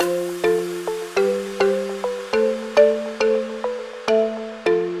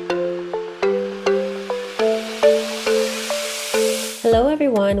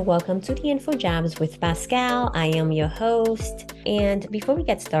everyone. Welcome to the Info Jabs with Pascal. I am your host. And before we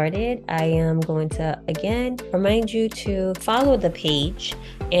get started, I am going to again remind you to follow the page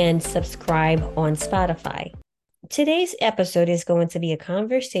and subscribe on Spotify. Today's episode is going to be a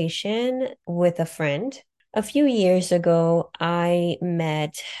conversation with a friend. A few years ago, I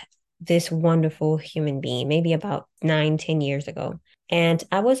met this wonderful human being, maybe about 9, 10 years ago. And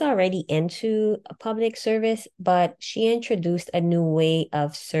I was already into public service, but she introduced a new way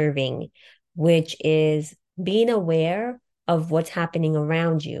of serving, which is being aware of what's happening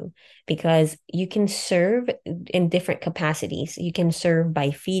around you, because you can serve in different capacities. You can serve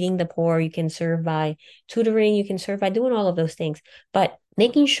by feeding the poor, you can serve by tutoring, you can serve by doing all of those things. But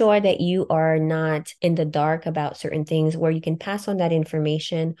making sure that you are not in the dark about certain things, where you can pass on that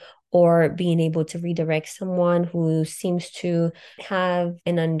information, or being able to redirect someone who seems to have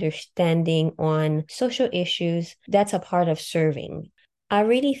an understanding on social issues, that's a part of serving. I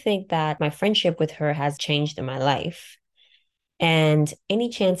really think that my friendship with her has changed in my life. And any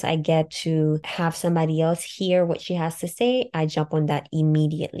chance I get to have somebody else hear what she has to say, I jump on that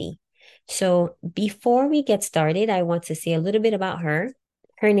immediately. So before we get started, I want to say a little bit about her.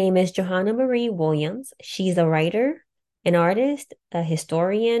 Her name is Johanna Marie Williams. She's a writer, an artist, a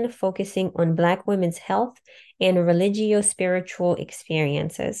historian focusing on Black women's health and religio-spiritual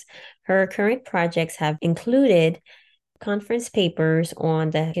experiences. Her current projects have included conference papers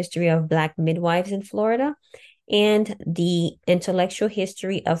on the history of Black midwives in Florida and the intellectual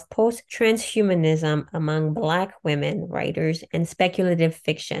history of post-transhumanism among Black women writers and speculative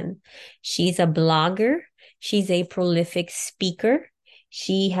fiction. She's a blogger. She's a prolific speaker.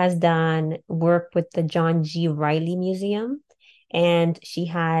 She has done work with the John G. Riley Museum, and she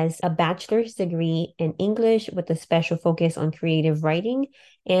has a bachelor's degree in English with a special focus on creative writing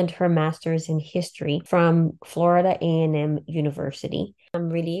and her master's in history from Florida A&M University. I'm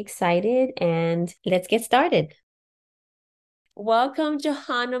really excited, and let's get started. Welcome,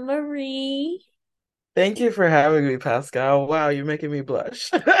 Johanna Marie. Thank you for having me, Pascal. Wow, you're making me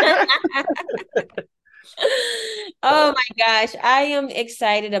blush. Oh my gosh, I am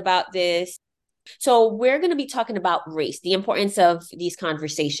excited about this. So, we're going to be talking about race, the importance of these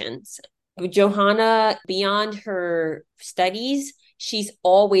conversations. Johanna, beyond her studies, she's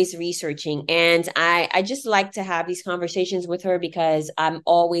always researching. And I just like to have these conversations with her because I'm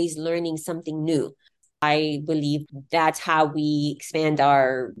always learning something new. I believe that's how we expand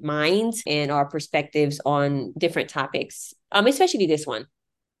our minds and our perspectives on different topics, especially this one.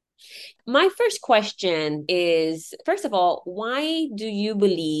 My first question is, first of all, why do you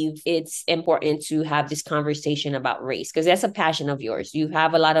believe it's important to have this conversation about race? Because that's a passion of yours. You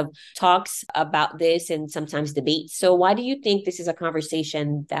have a lot of talks about this and sometimes debates. So why do you think this is a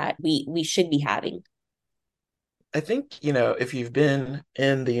conversation that we should be having? I think, if you've been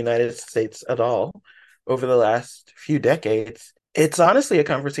in the United States at all over the last few decades, it's honestly a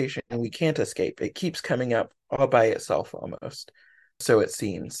conversation we can't escape. It keeps coming up all by itself almost, so it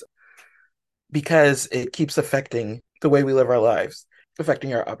seems, because it keeps affecting the way we live our lives,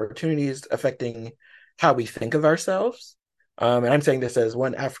 affecting our opportunities, affecting how we think of ourselves. And I'm saying this as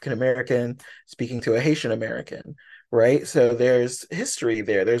one African American speaking to a Haitian American, right? So there's history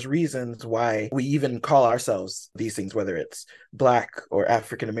there. There's reasons why we even call ourselves these things, whether it's Black or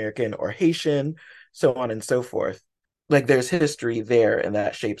African American or Haitian, so on and so forth. Like there's history there, and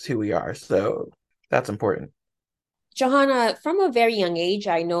that shapes who we are. So that's important. Johanna, from a very young age,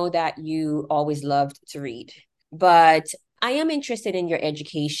 I know that you always loved to read, but I am interested in your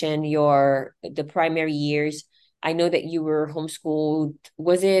education, your the primary years. I know that you were homeschooled.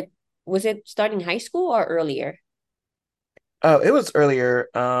 Was it starting high school or earlier? Oh, it was earlier.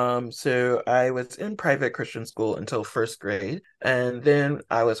 So I was in private Christian school until first grade, and then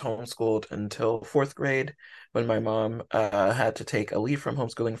I was homeschooled until fourth grade when my mom had to take a leave from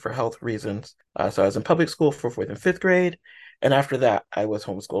homeschooling for health reasons. So I was in public school for fourth and fifth grade, and after that, I was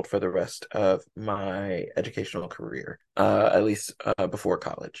homeschooled for the rest of my educational career, at least before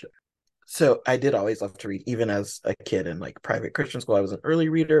college. So I did always love to read, even as a kid in like private Christian school. I was an early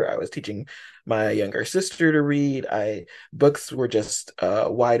reader. I was teaching my younger sister to read. I Books were just a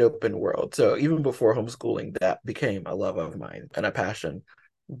wide open world. So even before homeschooling, that became a love of mine and a passion.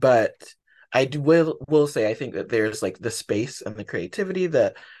 But will say I think that there's like the space and the creativity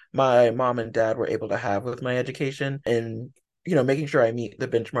that my mom and dad were able to have with my education, and making sure I meet the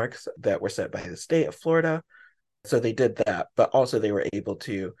benchmarks that were set by the state of Florida. So they did that, but also they were able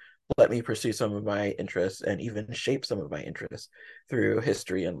to let me pursue some of my interests and even shape some of my interests through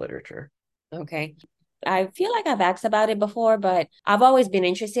history and literature. Okay. I feel like I've asked about it before, but I've always been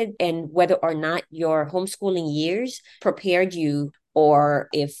interested in whether or not your homeschooling years prepared you or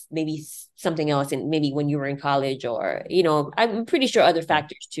if maybe something else, and maybe when you were in college, or I'm pretty sure other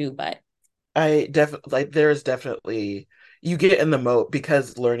factors too, but I definitely like there's definitely you get in the moat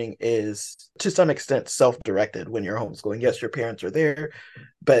because learning is to some extent self-directed when you're homeschooling. Yes, your parents are there,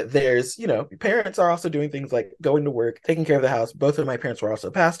 but parents are also doing things like going to work, taking care of the house. Both of my parents were also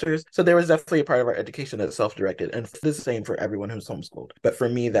pastors, so there was definitely a part of our education that's self-directed, and the same for everyone who's homeschooled. But for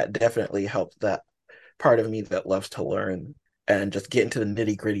me, that definitely helped that part of me that loves to learn and just get into the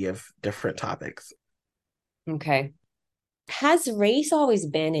nitty-gritty of different topics. okay. Has race always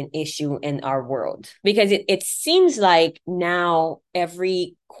been an issue in our world? Because it seems like now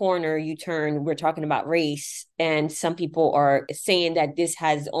every corner you turn, we're talking about race. And some people are saying that this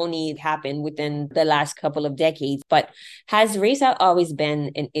has only happened within the last couple of decades. But has race always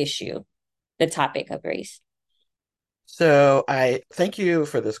been an issue, the topic of race? So I thank you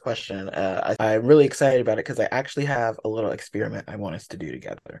for this question. I'm really excited about it because I actually have a little experiment I want us to do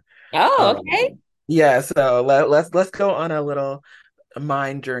together. Oh, okay. Um, yeah, so let's go on a little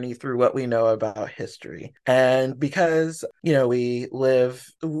mind journey through what we know about history. And because, we live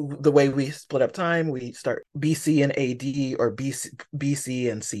the way we split up time, we start BC and AD or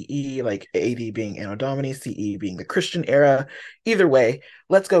BC and CE, like AD being Anno Domini, CE being the Christian era. Either way,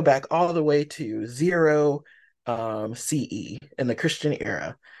 let's go back all the way to zero CE in the Christian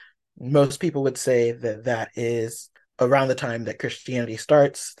era. Most people would say that that is around the time that Christianity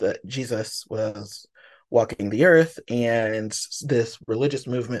starts, that Jesus was walking the earth and this religious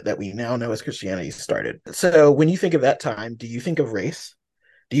movement that we now know as Christianity started. So when you think of that time, do you think of race?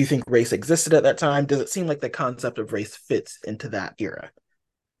 Do you think race existed at that time? Does it seem like the concept of race fits into that era?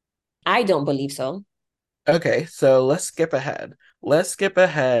 I don't believe so. Okay, so let's skip ahead. Let's skip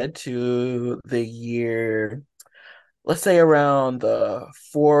ahead to the year, let's say around the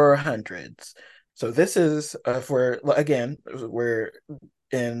 400s. So this is for again, we're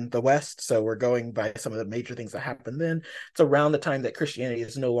in the West, so we're going by some of the major things that happened then. It's around the time that Christianity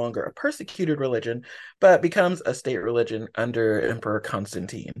is no longer a persecuted religion, but becomes a state religion under Emperor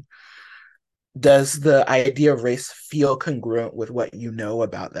Constantine. Does the idea of race feel congruent with what you know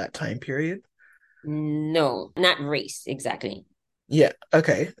about that time period? No, not race, exactly. Yeah.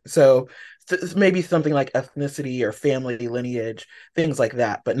 Okay. So maybe something like ethnicity or family lineage, things like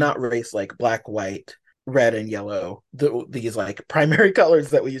that, but not race like black, white, red, and yellow. These like primary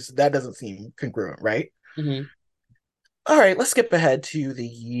colors that we use. That doesn't seem congruent, right? Mm-hmm. All right. Let's skip ahead to the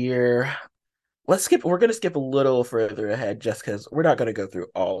year. Let's skip. We're going to skip a little further ahead just because we're not going to go through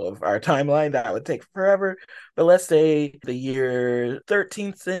all of our timeline. That would take forever. But let's say the year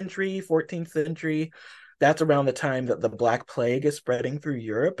 13th century, 14th century. That's around the time that the Black Plague is spreading through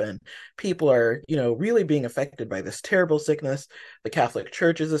Europe, and people are, really being affected by this terrible sickness. The Catholic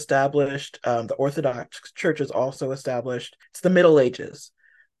Church is established. The Orthodox Church is also established. It's the Middle Ages.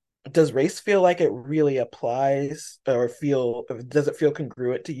 Does race feel like it really applies, or does it feel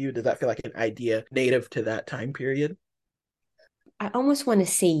congruent to you? Does that feel like an idea native to that time period? I almost want to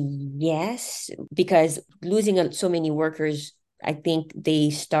say yes, because losing so many workers, I think they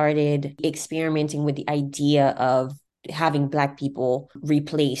started experimenting with the idea of having Black people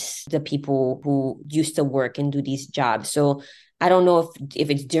replace the people who used to work and do these jobs. So I don't know if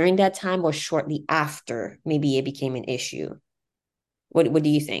it's during that time or shortly after, maybe it became an issue. What do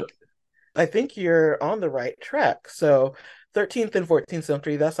you think? I think you're on the right track. So 13th and 14th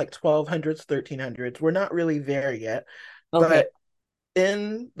century, that's like 1200s, 1300s. We're not really there yet, Okay. but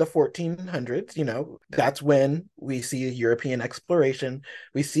in the 1400s, that's when we see European exploration.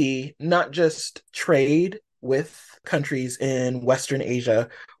 We see not just trade with countries in Western Asia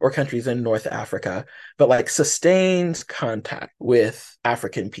or countries in North Africa, but like sustained contact with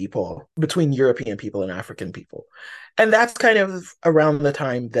African people, between European people and African people. And that's kind of around the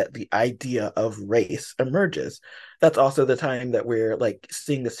time that the idea of race emerges. That's also the time that we're like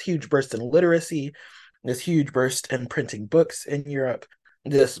seeing this huge burst in literacy, this huge burst in printing books in Europe,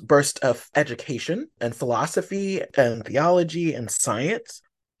 this burst of education and philosophy and theology and science,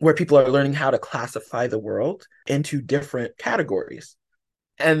 where people are learning how to classify the world into different categories.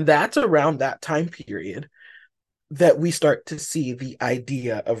 And that's around that time period that we start to see the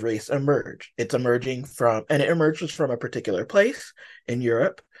idea of race emerge. And it emerges from a particular place in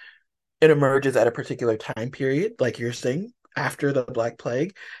Europe. It emerges at a particular time period, like you're saying, after the Black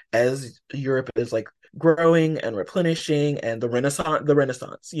Plague, as Europe is like growing and replenishing, and the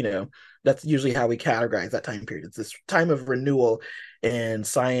Renaissance, that's usually how we categorize that time period. It's this time of renewal in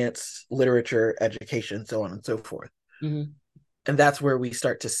science, literature, education, so on and so forth. Mhm. And that's where we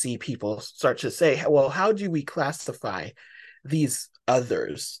start to see people start to say, well, how do we classify these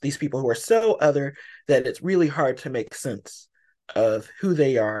others, these people who are so other that it's really hard to make sense of who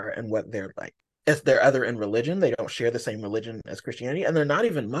they are and what they're like. If they're other in religion, they don't share the same religion as Christianity, and they're not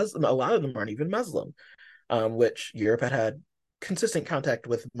even Muslim. A lot of them aren't even Muslim, which Europe had consistent contact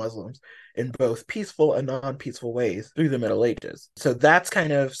with Muslims in both peaceful and non-peaceful ways through the Middle Ages. So that's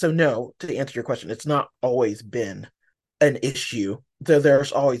kind of, so no, to answer your question, it's not always been an issue. Though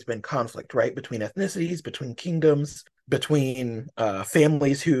there's always been conflict, right, between ethnicities, between kingdoms, between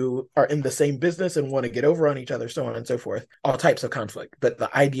families who are in the same business and want to get over on each other, so on and so forth, all types of conflict. But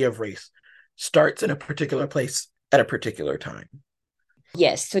the idea of race starts in a particular place at a particular time.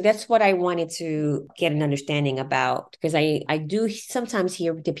 Yes, so that's what I wanted to get an understanding about, because I do sometimes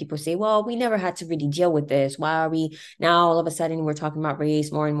hear the people say, well, we never had to really deal with this. Why are we now all of a sudden we're talking about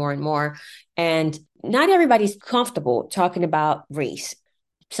race more and more and more? And not everybody's comfortable talking about race.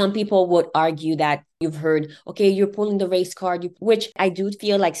 Some people would argue that you've heard, okay, you're pulling the race card, which I do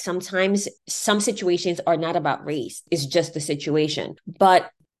feel like sometimes some situations are not about race. It's just the situation.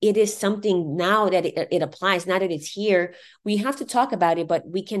 But it is something now that it applies, now that it's here, we have to talk about it, but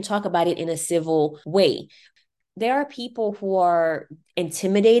we can talk about it in a civil way. There are people who are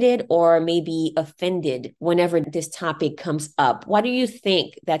intimidated or maybe offended whenever this topic comes up. Why do you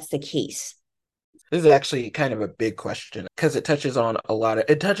think that's the case? This is actually kind of a big question because it touches on a lot of,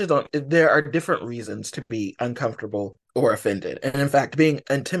 it touches on, there are different reasons to be uncomfortable or offended. And in fact, being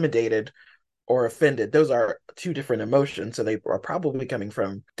intimidated or offended, those are two different emotions. So they are probably coming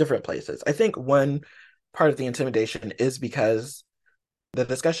from different places. I think one part of the intimidation is because the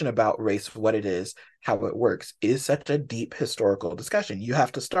discussion about race, what it is, how it works, is such a deep historical discussion. You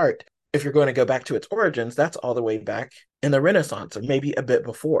have to start, if you're going to go back to its origins, that's all the way back in the Renaissance or maybe a bit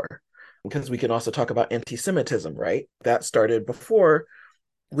before. Because we can also talk about anti-Semitism, right? That started before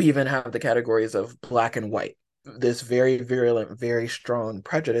we even have the categories of black and white, this very virulent, very strong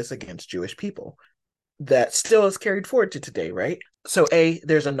prejudice against Jewish people that still is carried forward to today, right? So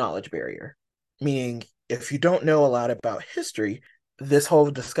there's a knowledge barrier, meaning if you don't know a lot about history, this whole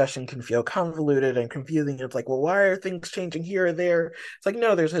discussion can feel convoluted and confusing. It's like, well, why are things changing here or there? It's like,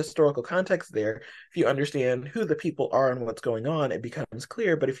 no, there's a historical context there. If you understand who the people are and what's going on, it becomes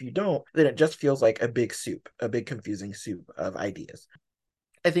clear. But if you don't, then it just feels like a big soup, a big confusing soup of ideas.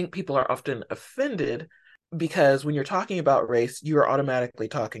 I think people are often offended because when you're talking about race, you are automatically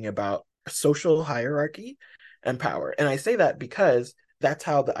talking about social hierarchy and power. And I say that because that's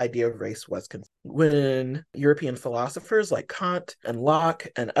how the idea of race was conceived. When European philosophers like Kant and Locke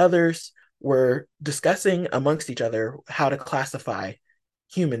and others were discussing amongst each other how to classify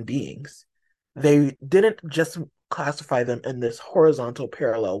human beings, they didn't just classify them in this horizontal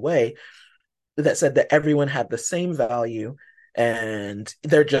parallel way that said that everyone had the same value and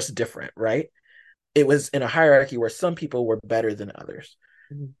they're just different, right? It was in a hierarchy where some people were better than others.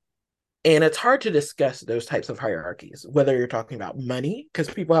 Mm-hmm. And it's hard to discuss those types of hierarchies, whether you're talking about money,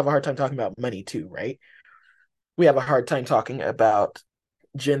 because people have a hard time talking about money too, right? We have a hard time talking about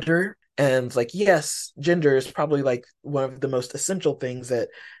gender. And like, yes, gender is probably like one of the most essential things that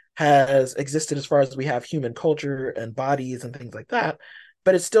has existed as far as we have human culture and bodies and things like that.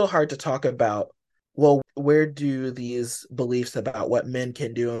 But it's still hard to talk about, well, where do these beliefs about what men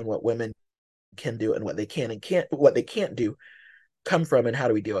can do and what women can do and what they can and can't, what they can't do come from, and how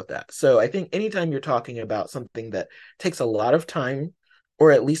do we deal with that? So I think anytime you're talking about something that takes a lot of time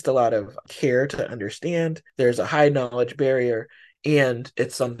or at least a lot of care to understand, there's a high knowledge barrier, and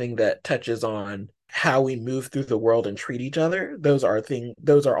it's something that touches on how we move through the world and treat each other. Those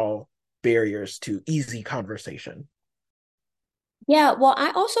are all barriers to easy conversation. Yeah, well,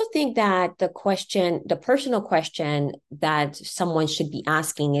 I also think that the personal question that someone should be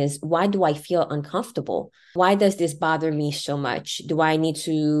asking is, why do I feel uncomfortable? Why does this bother me so much? Do I need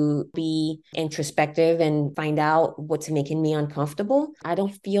to be introspective and find out what's making me uncomfortable? I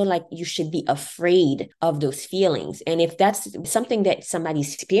don't feel like you should be afraid of those feelings. And if that's something that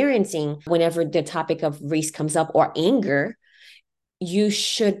somebody's experiencing whenever the topic of race comes up, or anger, you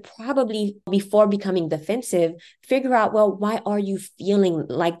should probably, before becoming defensive, figure out, well, why are you feeling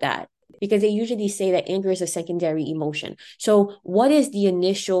like that? Because they usually say that anger is a secondary emotion. So, what is the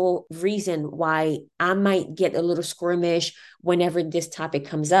initial reason why I might get a little squirmish whenever this topic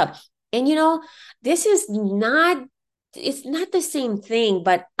comes up? And, this is not it's not the same thing,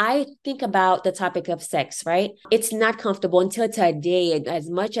 but I think about the topic of sex, right? It's not comfortable until today. As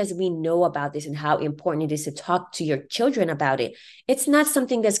much as we know about this and how important it is to talk to your children about it, it's not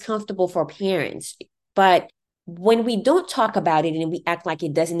something that's comfortable for parents. But when we don't talk about it and we act like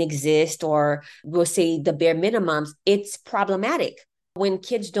it doesn't exist, or we'll say the bare minimums, it's problematic. When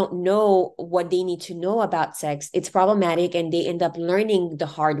kids don't know what they need to know about sex, it's problematic and they end up learning the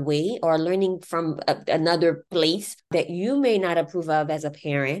hard way or learning from another place that you may not approve of as a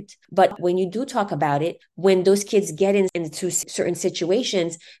parent. But when you do talk about it, when those kids get into certain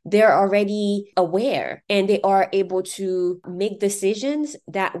situations, they're already aware and they are able to make decisions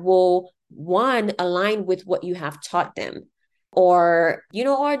that will, one, align with what you have taught them, or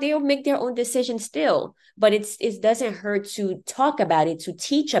they'll make their own decision still, but it doesn't hurt to talk about it, to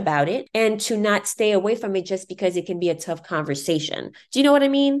teach about it, and to not stay away from it just because it can be a tough conversation. Do you know what I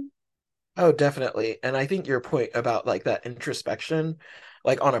mean? Oh, definitely. And I think your point about like that introspection,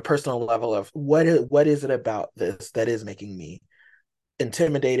 like on a personal level of what is it about this that is making me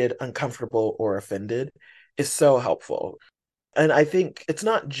intimidated, uncomfortable, or offended is so helpful. And I think it's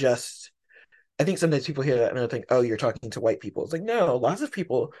not just, I think sometimes people hear that and they think, oh, you're talking to white people. It's like, no, lots of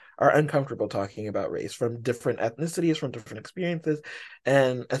people are uncomfortable talking about race from different ethnicities, from different experiences.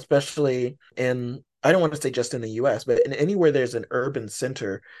 And especially in, I don't want to say just in the US, but in anywhere there's an urban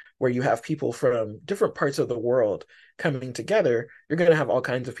center where you have people from different parts of the world coming together, you're going to have all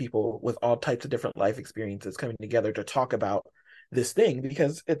kinds of people with all types of different life experiences coming together to talk about this thing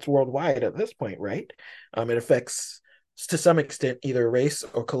because it's worldwide at this point, right? It affects to some extent either race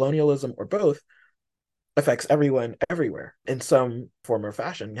or colonialism or both affects everyone everywhere in some form or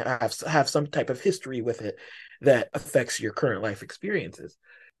fashion, have some type of history with it that affects your current life experiences.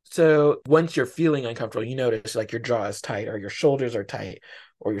 So once you're feeling uncomfortable, you notice like your jaw is tight or your shoulders are tight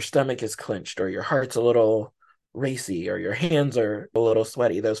or your stomach is clenched or your heart's a little racy or your hands are a little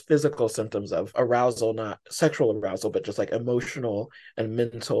sweaty. Those physical symptoms of arousal, not sexual arousal, but just like emotional and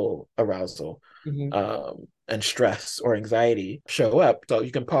mental arousal, Mm-hmm. and stress or anxiety show up. So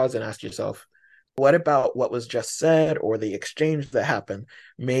you can pause and ask yourself, what about what was just said or the exchange that happened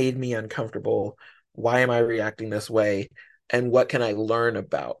made me uncomfortable? Why am I reacting this way? And what can I learn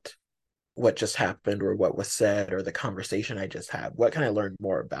about what just happened or what was said or the conversation I just had? What can I learn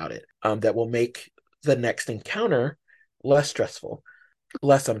more about it, that will make the next encounter less stressful,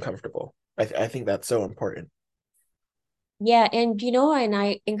 less uncomfortable? I think that's so important. Yeah, and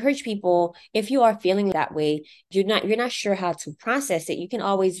I encourage people, if you are feeling that way, you're not sure how to process it, you can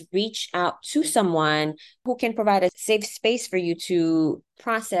always reach out to someone who can provide a safe space for you to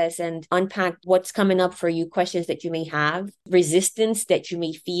process and unpack what's coming up for you, questions that you may have, resistance that you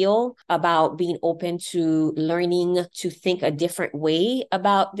may feel about being open to learning to think a different way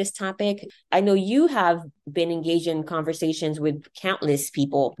about this topic. I know you have been engaged in conversations with countless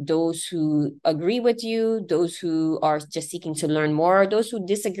people, those who agree with you, those who are just seeking to learn more, those who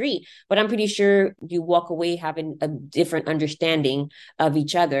disagree. But I'm pretty sure you walk away having a different understanding of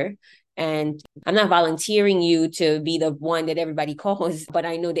each other. And I'm not volunteering you to be the one that everybody calls, but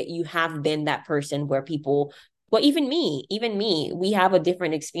I know that you have been that person where people, well, even me, we have a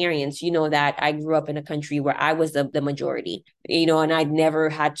different experience. You know that I grew up in a country where I was the majority, and I'd never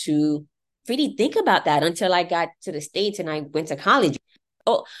had to really think about that until I got to the States and I went to college.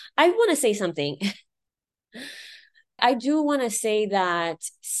 Oh, I want to say something. I do want to say that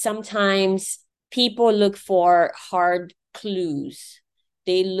sometimes people look for hard clues.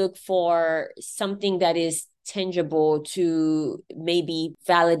 They look for something that is tangible to maybe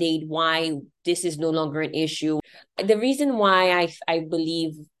validate why this is no longer an issue. The reason why I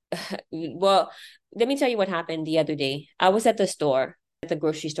believe, well, let me tell you what happened the other day. I was at the store, at the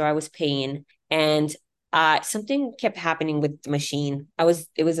grocery store, I was paying, and something kept happening with the machine.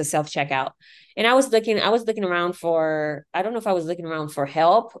 It was a self-checkout. And I was looking around for, I don't know if I was looking around for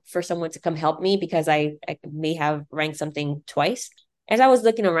help, for someone to come help me because I may have rang something twice. As I was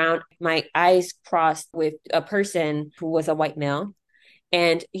looking around, my eyes crossed with a person who was a white male.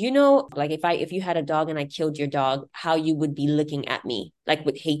 And like if you had a dog and I killed your dog, how you would be looking at me, like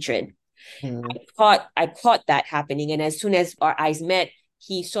with hatred. Mm, I caught that happening. And as soon as our eyes met,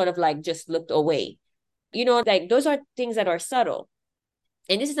 he sort of like just looked away. Like those are things that are subtle.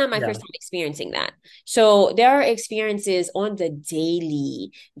 And this is not my yeah. first time experiencing that. So there are experiences on the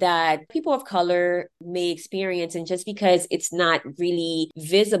daily that people of color may experience. And just because it's not really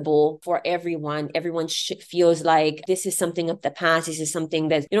visible for everyone, everyone feels like this is something of the past. This is something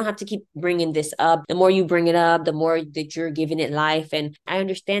that you don't have to keep bringing this up. The more you bring it up, the more that you're giving it life. And I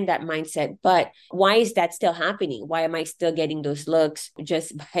understand that mindset. But why is that still happening? Why am I still getting those looks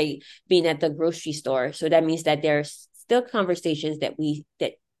just by being at the grocery store? So that means that there's still conversations that we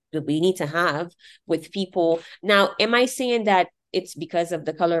need to have with people. Now, am I saying that it's because of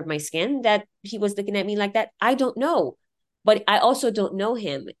the color of my skin that he was looking at me like that? I don't know. But I also don't know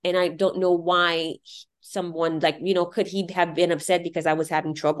him, and I don't know why someone like, could he have been upset because I was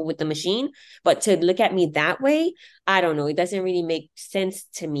having trouble with the machine? But to look at me that way, I don't know. It doesn't really make sense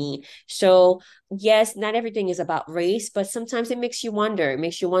to me. So, yes, not everything is about race, but sometimes it makes you wonder. It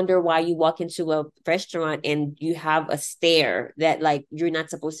makes you wonder why you walk into a restaurant and you have a stare that like you're not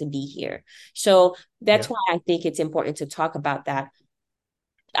supposed to be here. So, that's Yeah. why I think it's important to talk about that.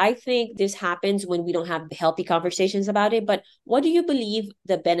 I think this happens when we don't have healthy conversations about it. But what do you believe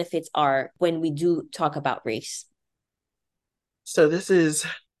the benefits are when we do talk about race? So this is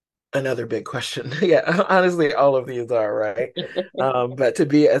another big question. Yeah, honestly, all of these are right. But to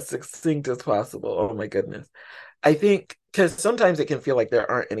be as succinct as possible, oh my goodness. I think because sometimes it can feel like there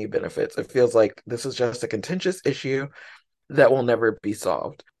aren't any benefits. It feels like this is just a contentious issue that will never be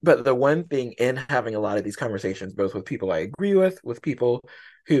solved. But the one thing in having a lot of these conversations, both with people I agree with people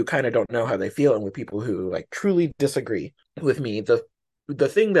who kind of don't know how they feel, and with people who like truly disagree with me, the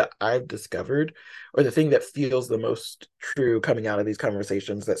thing that I've discovered, or the thing that feels the most true coming out of these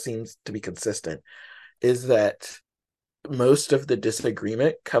conversations that seems to be consistent, is that most of the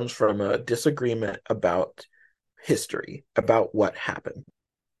disagreement comes from a disagreement about history, about what happened.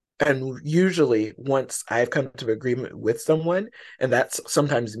 And usually, once I've come to agreement with someone, and that's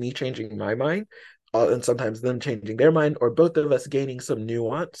sometimes me changing my mind, and sometimes them changing their mind, or both of us gaining some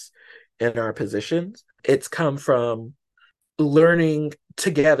nuance in our positions, it's come from learning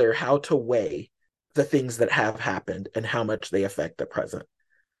together how to weigh the things that have happened and how much they affect the present.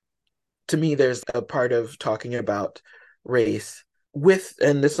 To me, there's a part of talking about race with,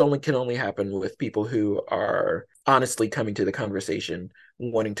 and this only can only happen with people who are honestly coming to the conversation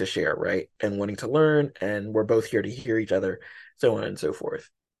wanting to share, right? And wanting to learn, and we're both here to hear each other, so on and so forth.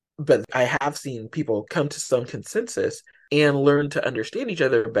 But I have seen people come to some consensus and learn to understand each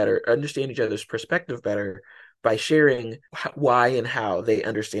other better, understand each other's perspective better by sharing why and how they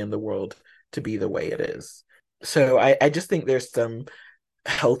understand the world to be the way it is. So I just think there's some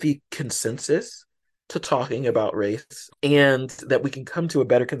healthy consensus to talking about race, and that we can come to a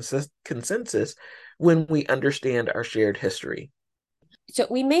better consensus when we understand our shared history. So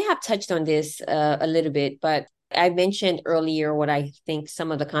we may have touched on this a little bit, but I mentioned earlier what I think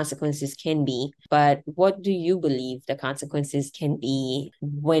some of the consequences can be. But what do you believe the consequences can be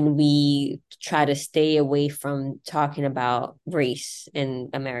when we try to stay away from talking about race in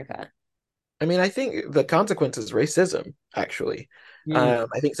America? I mean, I think the consequence is racism, actually. Mm.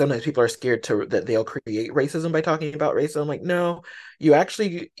 I think sometimes people are scared to that they'll create racism by talking about race. I'm like, no, you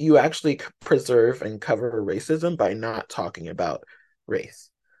actually preserve and cover racism by not talking about race,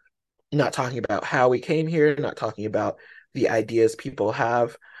 not talking about how we came here, not talking about the ideas people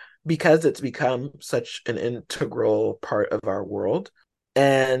have, because it's become such an integral part of our world.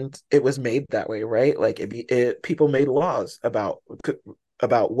 And it was made that way, right? Like people made laws about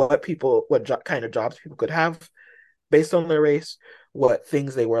what kind of jobs people could have based on their race, what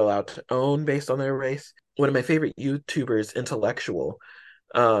things they were allowed to own based on their race. One of my favorite YouTubers, Intellectual,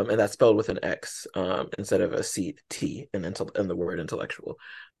 and that's spelled with an X instead of a CT in the word intellectual,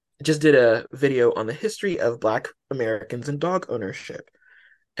 just did a video on the history of Black Americans and dog ownership,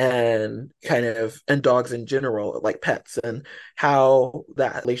 and dogs in general, like pets, and how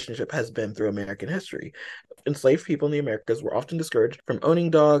that relationship has been through American history. Enslaved people in the Americas were often discouraged from owning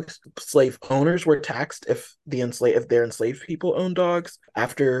dogs. Slave owners were taxed if their enslaved people owned dogs.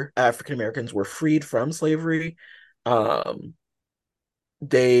 After African Americans were freed from slavery, um,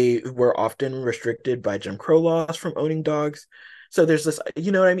 they were often restricted by Jim Crow laws from owning dogs. So there's this,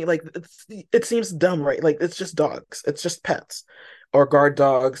 you know what I mean? Like it seems dumb, right? Like it's just dogs, it's just pets, or guard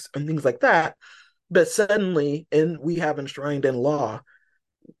dogs and things like that. But suddenly, and we have enshrined in law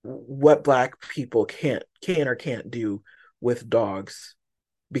what Black people can or can't do with dogs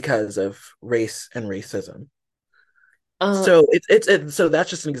because of race and racism. Uh, So so that's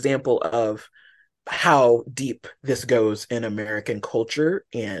just an example of how deep this goes in American culture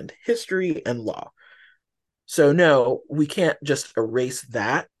and history and law. So no, we can't just erase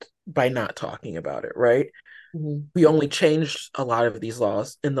that by not talking about it, right? mhm. We only changed a lot of these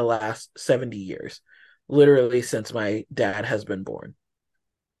laws in the last 70 years, literally since my dad has been born.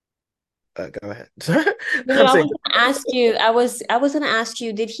 Go ahead. I'm I saying, was gonna ask you, I was gonna ask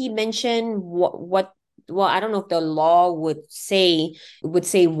you, did he mention what well, I don't know if the law would say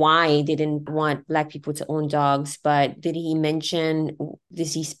why they didn't want Black people to own dogs, but did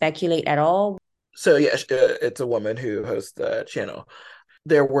he speculate at all? so yeah, it's a woman who hosts the channel.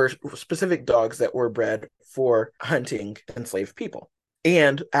 There were specific dogs that were bred for hunting enslaved people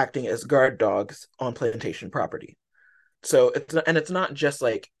and acting as guard dogs on plantation property. So it's not just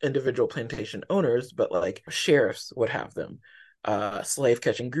like individual plantation owners, but like sheriffs would have them, slave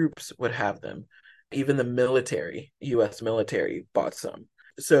catching groups would have them, Even the military, US military, bought some.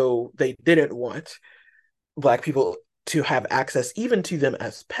 So they didn't want Black people to have access even to them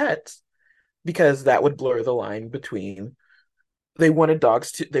as pets because that would blur the line between they wanted,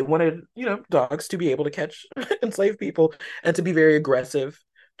 dogs to be able to catch enslaved people and to be very aggressive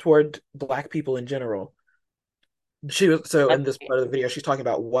toward Black people in general. She was so in this part of the video, she's talking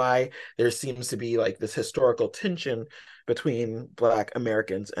about why there seems to be like this historical tension between Black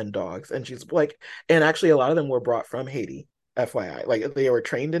Americans and dogs. And she's like, and actually a lot of them were brought from Haiti, FYI. Like they were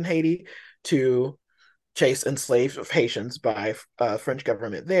trained in Haiti to chase enslaved Haitians by French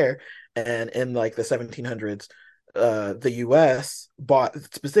government there. And in like the 1700s, the US bought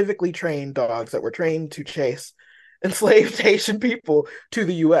specifically trained dogs that were trained to chase enslaved Haitian people to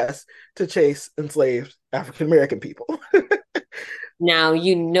the US to chase enslaved African American people. Now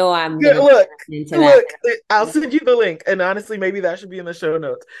you know I'm Yeah, gonna be into that. look, I'll send you the link. And honestly, maybe that should be in the show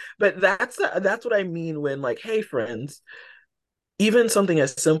notes. But that's what I mean when like, hey friends, even something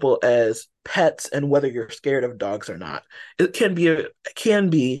as simple as pets and whether you're scared of dogs or not, it can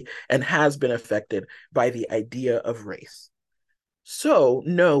be and has been affected by the idea of race. So,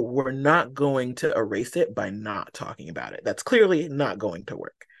 no, we're not going to erase it by not talking about it. That's clearly not going to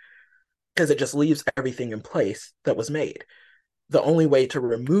work because it just leaves everything in place that was made. The only way to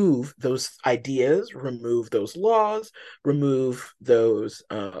remove those ideas, remove those laws, remove those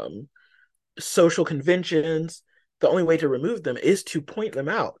social conventions, the only way to remove them is to point them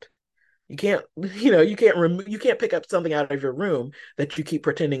out. You can't, you can't pick up something out of your room that you keep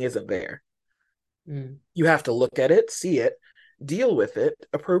pretending isn't there. You have to look at it, see it, deal with it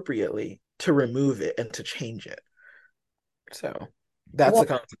appropriately to remove it and to change it. So that's the Well,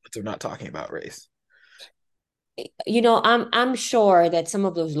 consequence of not talking about race. I'm sure that some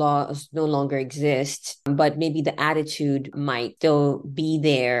of those laws no longer exist, but maybe the attitude might still be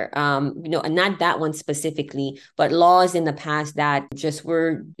there. And not that one specifically, but laws in the past that just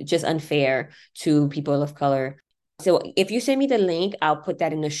were just unfair to people of color. So if you send me the link, I'll put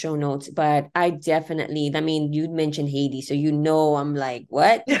that in the show notes. But I mean, you mentioned Haiti, so I'm like,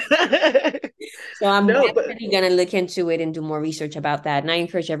 what? So I'm No, but definitely gonna look into it and do more research about that. And I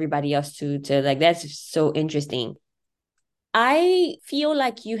encourage everybody else to like that's so interesting. I feel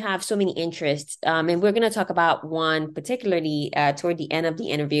like you have so many interests, and we're going to talk about one particularly toward the end of the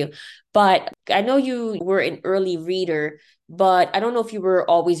interview. But I know you were an early reader, but I don't know if you were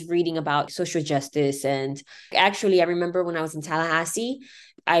always reading about social justice. And actually, I remember when I was in Tallahassee,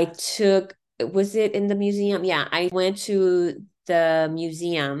 was it in the museum? Yeah, I went to the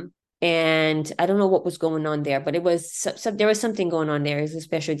museum and I don't know what was going on there, but there was something going on there. It was a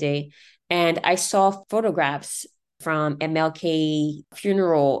special day. And I saw photographs from MLK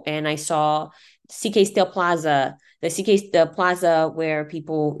funeral, and I saw CK Steel Plaza, the CK Steel Plaza where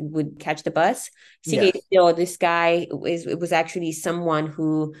people would catch the bus. CK yes, Steel, this guy it was actually someone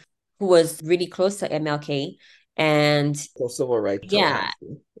who was really close to MLK, and so civil rights yeah,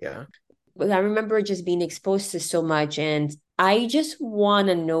 Tallahassee. Yeah. but I remember just being exposed to so much, and I just want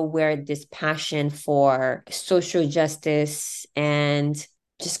to know where this passion for social justice and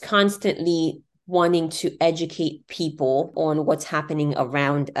just constantly wanting to educate people on what's happening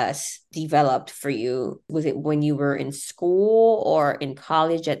around us developed for you. Was it when you were in school or in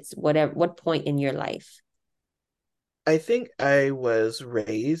college at what point in your life? I think I was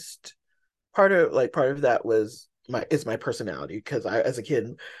raised part of that was my personality because I as a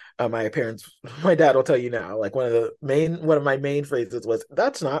kid my parents my dad will tell you now like one of my main phrases was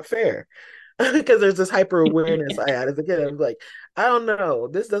that's not fair because there's this hyper awareness I had as a kid. I was like, I don't know,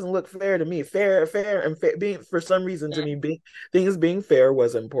 this doesn't look fair to me. Fair and fair being for some reason to me things being fair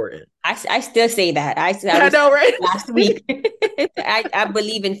was important. I still say that. I I was know, right? last week. I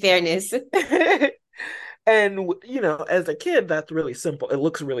believe in fairness. And as a kid that's really simple, it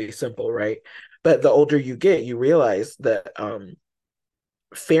looks really simple, right? But the older you get you realize that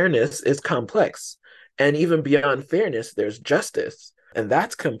fairness is complex. And even beyond fairness, there's justice, and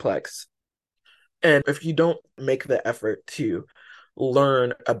that's complex. And if you don't make the effort to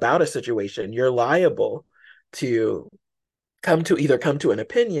learn about a situation, you're liable to come to an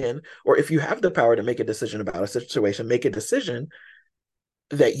opinion, or if you have the power to make a decision about a situation, make a decision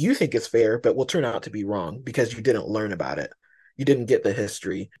that you think is fair, but will turn out to be wrong because you didn't learn about it. You didn't get the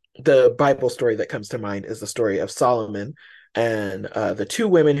history. The Bible story that comes to mind is the story of Solomon and the two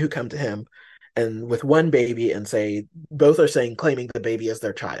women who come to him and with one baby and say, both are saying, claiming the baby as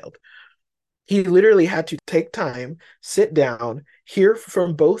their child. He literally had to take time, sit down, hear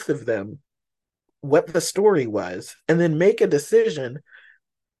from both of them what the story was, and then make a decision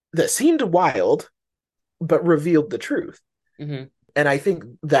that seemed wild, but revealed the truth. Mm-hmm. And I think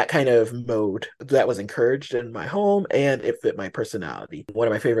that kind of mode that was encouraged in my home and it fit my personality. One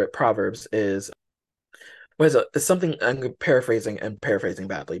of my favorite proverbs is it's something I'm paraphrasing and paraphrasing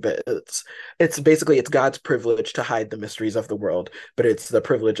badly, but it's basically it's God's privilege to hide the mysteries of the world, but it's the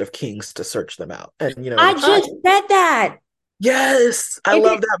privilege of kings to search them out. And I just said that. yes, I Is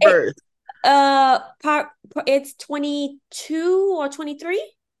love that it verse. it's 22 or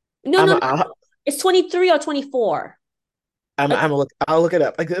 23? No, I'm no, a, no. I'll, It's 23 or 24. I'm a look. I'll look it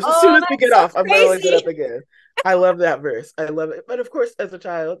up. Like as soon Oh, as we that's get so off, I'm gonna look it up crazy. again. I love that verse. I love it. But of course, as a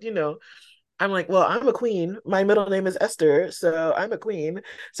child, I'm like, well, I'm a queen. My middle name is Esther, so I'm a queen.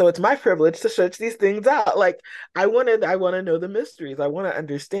 So it's my privilege to search these things out. Like I want to know the mysteries. I want to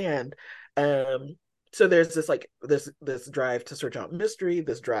understand. Um, so there's this like this drive to search out mystery,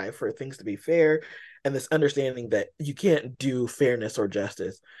 this drive for things to be fair, and this understanding that you can't do fairness or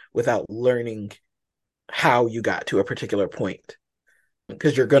justice without learning how you got to a particular point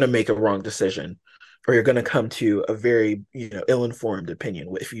because you're going to make a wrong decision or you're going to come to a very ill-informed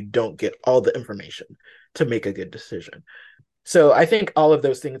opinion if you don't get all the information to make a good decision. So I think all of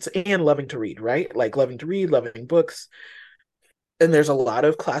those things and loving to read, right? Like loving to read, loving books. And there's a lot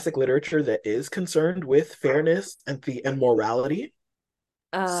of classic literature that is concerned with fairness and morality.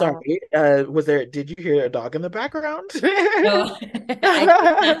 Uh, Sorry, did you hear a dog in the background? no, I did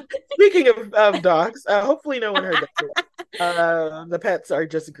not. Speaking of dogs, hopefully no one heard that today. The pets are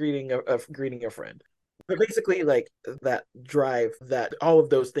just greeting a friend. But basically, like that drive, that all of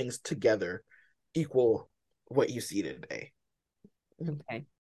those things together equal what you see today. Okay,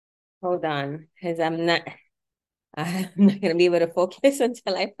 hold on, because I'm not gonna be able to focus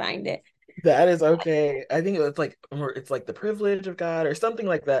until I find it. That is okay. I think it's like the privilege of God or something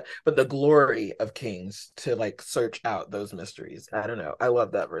like that, but the glory of kings to like search out those mysteries. I don't know. I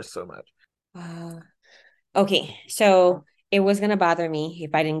love that verse so much. Uh, okay, so it was gonna bother me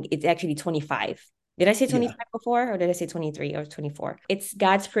if I didn't. It's actually 25. Did I say Yeah. 25 before, or did I say 23 or 24? It's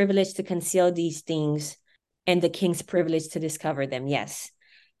God's privilege to conceal these things and the king's privilege to discover them. Yes.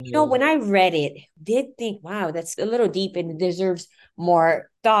 Yeah. When I read it, did think, wow, that's a little deep and it deserves more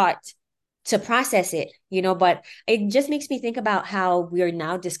thought to process it, but it just makes me think about how we are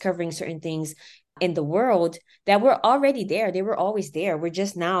now discovering certain things in the world that were already there. They were always there. We're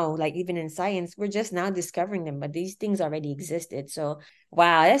just now, like even in science, we're just now discovering them, but these things already existed. So,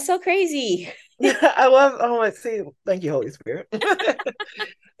 wow, that's so crazy. I love I see. Thank you, Holy Spirit.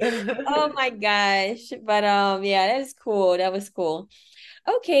 Oh my gosh. But yeah, that's cool. That was cool.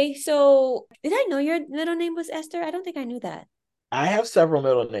 Okay, so did I know your middle name was Esther? I don't think I knew that. I have several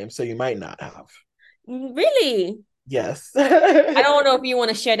middle names, so you might not have. Really? Yes. I don't know if you want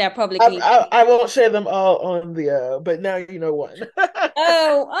to share that I, publicly. I won't share them all on but now you know one.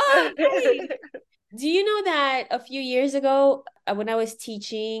 Oh, nice. Do you know that a few years ago, when I was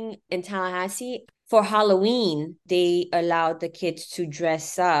teaching in Tallahassee, for Halloween, they allowed the kids to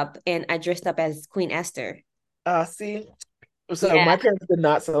dress up, and I dressed up as Queen Esther. See, so Yeah. my parents did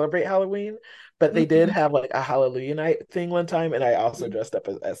not celebrate Halloween, but they did Mhm. have like a Hallelujah night thing one time, and I also dressed up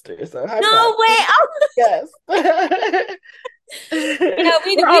as Esther. So high five. No way. Oh, Yes. yeah, We're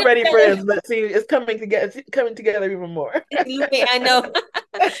we already don't friends, but see, it's coming together even more. I know.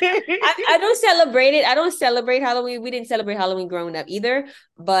 I don't celebrate it. I don't celebrate Halloween. We didn't celebrate Halloween growing up either,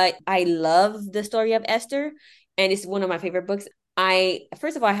 but I love the story of Esther, and it's one of my favorite books. I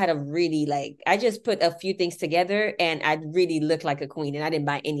first of all, I had a really I just put a few things together and I really looked like a queen and I didn't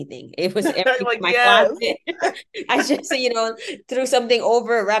buy anything. It was I'm everything like, in my yes. closet. I just, threw something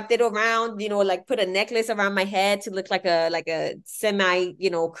over, wrapped it around, like put a necklace around my head to look like a semi,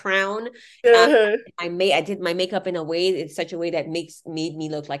 crown. Um, I did my makeup in a way in such a way that made me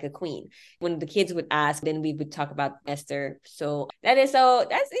look like a queen. When the kids would ask, then we would talk about Esther. So that's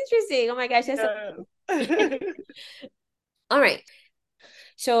interesting. Oh my gosh, that's so Yes. all right.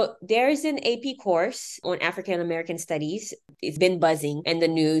 So there's an AP course on African American studies. It's been buzzing in the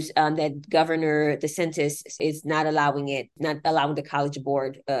news that Governor DeSantis is not allowing it, not allowing the College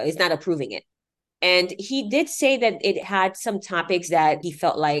Board, is not approving it. And he did say that it had some topics that he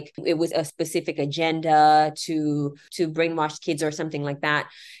felt like it was a specific agenda to brainwash kids or something like that.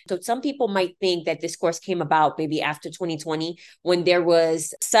 So some people might think that this course came about maybe after 2020 when there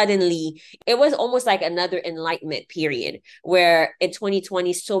was suddenly it was almost like another enlightenment period where in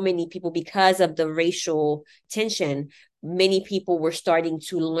 2020 so many people because of the racial tension many people were starting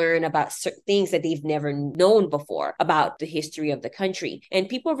to learn about certain things that they've never known before about the history of the country. And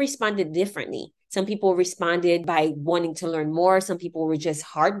people responded differently. Some people responded by wanting to learn more. Some people were just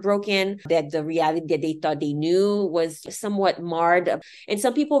heartbroken that the reality that they thought they knew was somewhat marred. And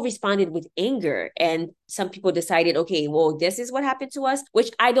some people responded with anger and some people decided, okay, well, this is what happened to us,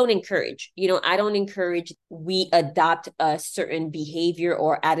 which I don't encourage. I don't encourage we adopt a certain behavior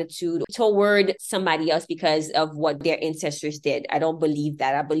or attitude toward somebody else because of what their ancestors did. I don't believe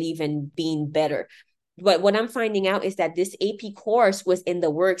that. I believe in being better. But what I'm finding out is that this AP course was in the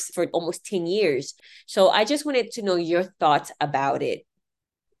works for almost 10 years. So I just wanted to know your thoughts about it.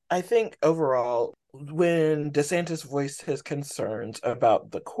 I think overall, when DeSantis voiced his concerns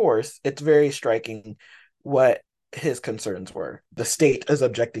about the course, it's very striking what his concerns were. The state is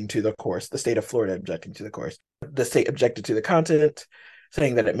objecting to the course, the state of Florida objecting to the course. The state objected to the content,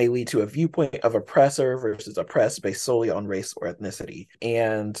 saying that it may lead to a viewpoint of oppressor versus oppressed based solely on race or ethnicity,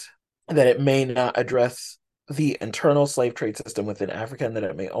 and that it may not address the internal slave trade system within Africa, and that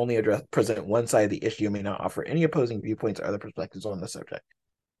it may only present one side of the issue, may not offer any opposing viewpoints or other perspectives on the subject.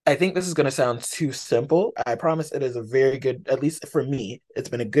 I think this is going to sound too simple. I promise it is a very good, at least for me, it's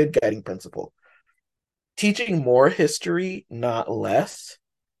been a good guiding principle. Teaching more history, not less,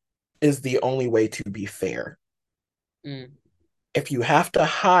 is the only way to be fair. Mm. If you have to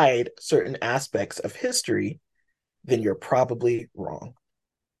hide certain aspects of history, then you're probably wrong.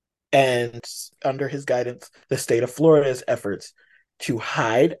 And under his guidance, the state of Florida's efforts to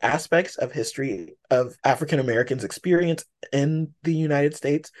hide aspects of history of African Americans' experience in the United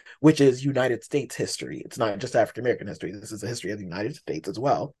States, which is United States history. It's not just African American history. This is the history of the United States as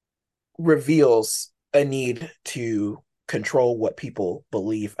well, reveals a need to control what people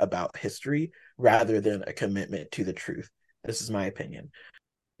believe about history rather than a commitment to the truth. This is my opinion.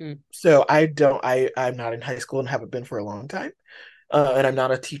 So I'm not in high school and haven't been for a long time. And I'm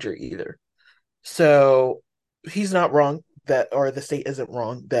not a teacher either. So he's not wrong that, or the state isn't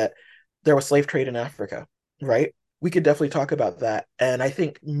wrong that there was slave trade in Africa, right? We could definitely talk about that. And I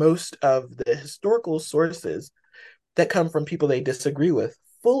think most of the historical sources that come from people they disagree with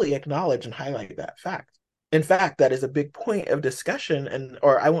fully acknowledge and highlight that fact. In fact, that is a big point of discussion, and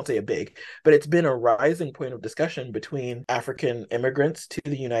or I won't say a big, but it's been a rising point of discussion between African immigrants to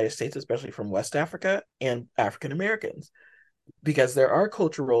the United States, especially from West Africa, and African Americans, because there are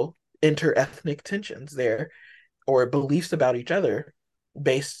cultural inter-ethnic tensions there, or beliefs about each other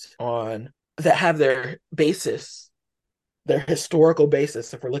based on that have their basis, their historical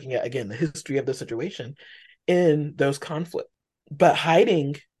basis, if we're looking at again the history of the situation, in those conflicts. But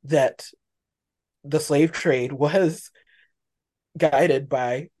hiding that the slave trade was guided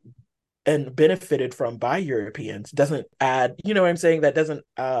by and benefited from by Europeans doesn't add, you know what I'm saying? That doesn't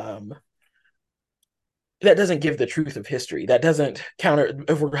give the truth of history. That doesn't counter,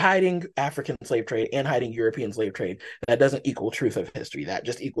 if we're hiding African slave trade and hiding European slave trade, that doesn't equal truth of history. That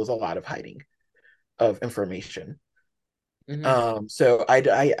just equals a lot of hiding of information. So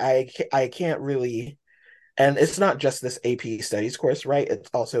I can't really, and it's not just this AP studies course, right? It's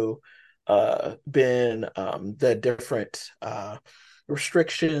also been the different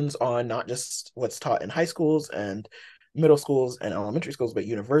restrictions on not just what's taught in high schools and middle schools and elementary schools, but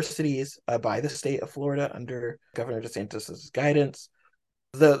universities by the state of Florida under Governor DeSantis's guidance.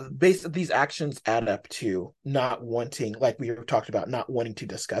 The base of these actions add up to not wanting, like we talked about, not wanting to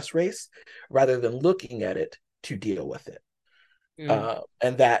discuss race rather than looking at it to deal with it.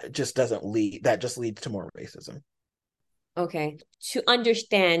 And that just doesn't lead, that just leads to more racism. Okay. To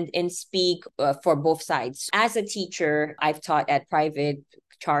understand and speak for both sides. As a teacher, I've taught at private,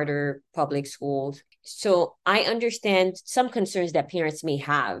 charter, public schools. So I understand some concerns that parents may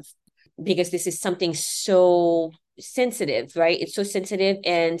have because this is something so sensitive, right? It's so sensitive.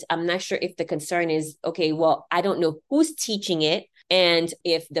 And I'm not sure if the concern is, okay, well, I don't know who's teaching it. And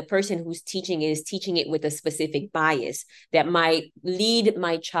if the person who's teaching it is teaching it with a specific bias that might lead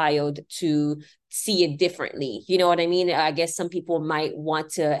my child to see it differently. You know what I mean? I guess some people might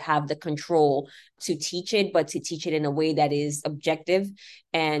want to have the control to teach it, but to teach it in a way that is objective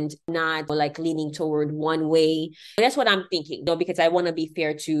and not like leaning toward one way. That's what I'm thinking, though, because I want to be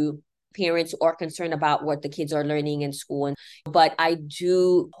fair to parents who are concerned about what the kids are learning in school. But I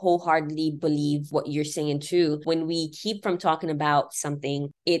do wholeheartedly believe what you're saying too. When we keep from talking about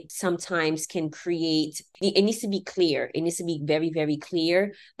something, it sometimes can create, it needs to be clear. It needs to be very, very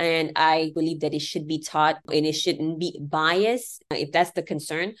clear. And I believe that it should be taught and it shouldn't be biased. If that's the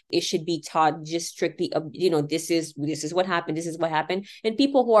concern, it should be taught just strictly, this is what happened. This is what happened. And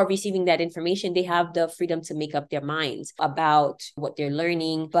people who are receiving that information, they have the freedom to make up their minds about what they're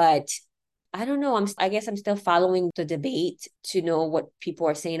learning. But I don't know. I guess I'm still following the debate to know what people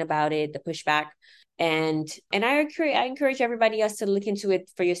are saying about it, the pushback. And I encourage everybody else to look into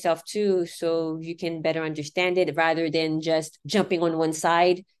it for yourself too, so you can better understand it rather than just jumping on one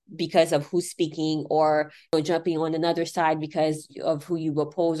side. because of who's speaking, or jumping on another side because of who you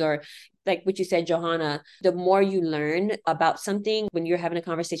oppose, or like what you said, Johanna, the more you learn about something when you're having a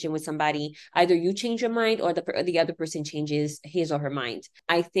conversation with somebody, either you change your mind or the other person changes his or her mind.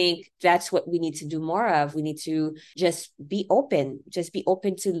 I think that's what we need to do more of. We need to just be open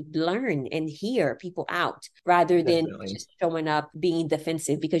to learn and hear people out rather than Definitely. just showing up being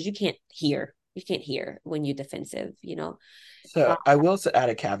defensive, because you can't hear when you're defensive, So I will add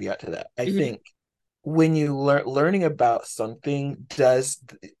a caveat to that. I Mhm. think when you learning about something does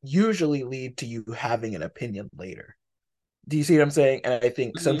usually lead to you having an opinion later. Do you see what I'm saying? And I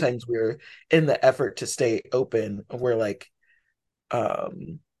think Mhm. sometimes we're in the effort to stay open, we're like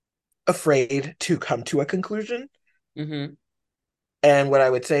um afraid to come to a conclusion. Mhm. And what I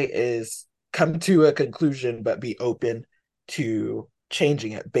would say is come to a conclusion, but be open to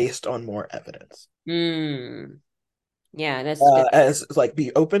changing it based on more evidence. Mm. Yeah, that's good. As like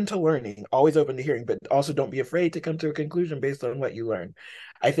be open to learning, always open to hearing, but also don't be afraid to come to a conclusion based on what you learn.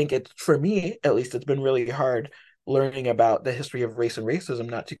 I think it's for me, at least, it's been really hard learning about the history of race and racism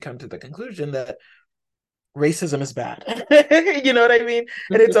not to come to the conclusion that racism is bad. You know what I mean?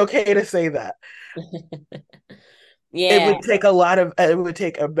 And it's okay to say that. It Yeah. would take a lot of it would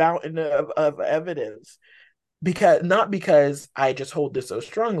take a mountain of evidence because not because I just hold this so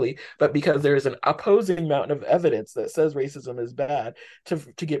strongly, but because there is an opposing mountain of evidence that says racism is bad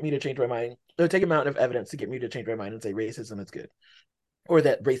to get me to change my mind. It would take a mountain of evidence to get me to change my mind and say racism is good, or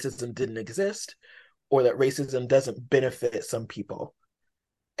that racism didn't exist, or that racism doesn't benefit some people.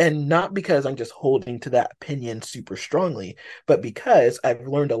 And not because I'm just holding to that opinion super strongly, but because I've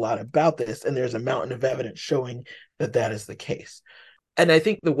learned a lot about this and there's a mountain of evidence showing that that is the case. And I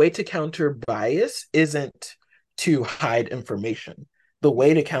think the way to counter bias isn't to hide information. The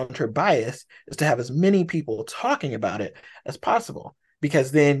way to counter bias is to have as many people talking about it as possible,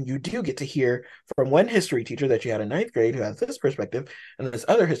 because then you do get to hear from one history teacher that you had in ninth grade who has this perspective, and this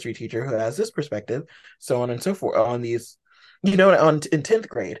other history teacher who has this perspective, so on and so forth on these, on in 10th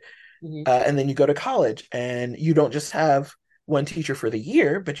grade. Mhm. And then you go to college and you don't just have one teacher for the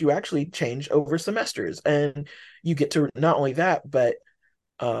year, but you actually change over semesters. And you get to not only that, but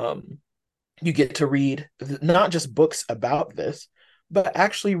um, you get to read not just books about this, but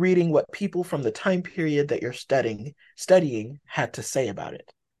actually reading what people from the time period that you're studying had to say about it.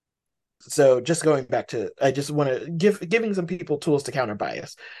 So just going back to, I just want to giving some people tools to counter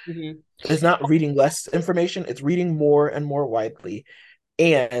bias. Mhm. It's not reading less information; it's reading more and more widely.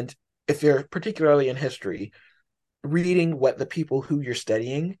 And if you're particularly in history, reading what the people who you're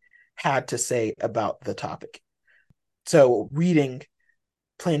studying had to say about the topic. So reading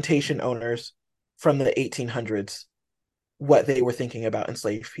plantation owners from the 1800s, what they were thinking about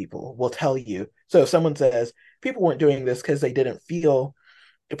enslaved people will tell you. So if someone says people weren't doing this because they didn't feel,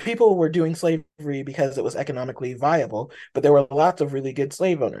 people were doing slavery because it was economically viable, but there were lots of really good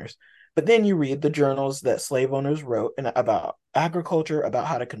slave owners. But then you read the journals that slave owners wrote about agriculture, about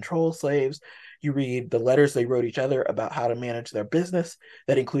how to control slaves. You read the letters they wrote each other about how to manage their business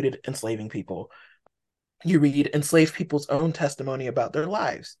that included enslaving people. You read enslaved people's own testimony about their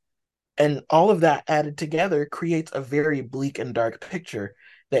lives. And all of that added together creates a very bleak and dark picture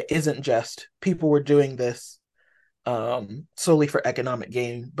that isn't just people were doing this solely for economic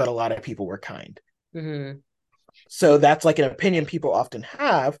gain, but a lot of people were kind. Mhm. So that's like an opinion people often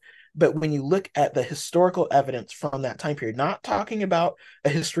have. But when you look at the historical evidence from that time period, not talking about a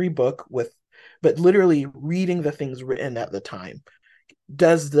history book with, but literally reading the things written at the time,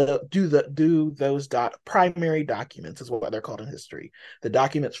 do those primary documents is what they're called in history, the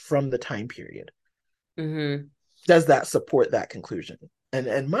documents from the time period, Mhm. does that support that conclusion?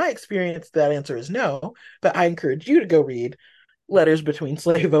 And my experience, that answer is no. But I encourage you to go read letters between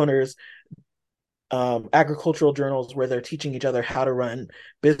slave owners, agricultural journals where they're teaching each other how to run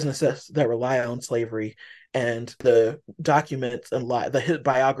businesses that rely on slavery, and the documents and the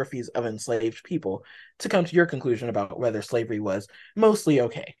biographies of enslaved people to come to your conclusion about whether slavery was mostly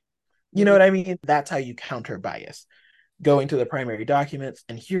okay. You know Mhm. what I mean? That's how you counter bias, going to the primary documents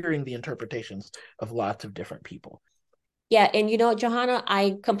and hearing the interpretations of lots of different people. Yeah, and Johanna,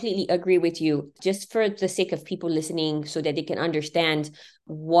 I completely agree with you. Just for the sake of people listening, so that they can understand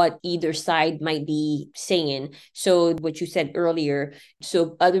what either side might be saying. So, what you said earlier,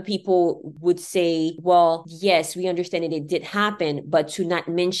 so other people would say, well, yes, we understand that it did happen, but to not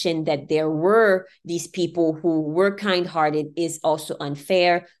mention that there were these people who were kind hearted is also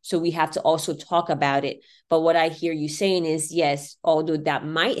unfair. So, we have to also talk about it. But what I hear you saying is, yes, although that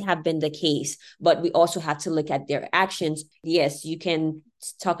might have been the case, but we also have to look at their actions. Yes, you can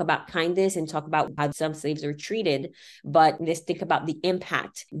talk about kindness and talk about how some slaves are treated, but let's think about the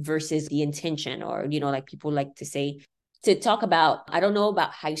impact versus the intention, or, like people like to say, to talk about, I don't know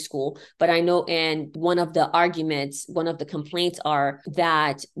about high school, but I know in one of the arguments, one of the complaints are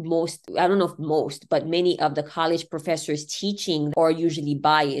that I don't know if most, but many of the college professors teaching are usually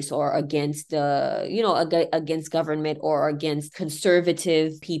biased or against against government or against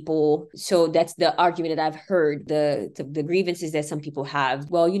conservative people. So that's the argument that I've heard, the grievances that some people have.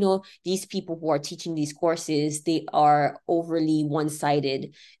 Well, these people who are teaching these courses, they are overly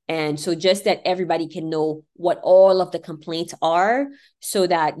one-sided. And so just that everybody can know what all of the complaints are, so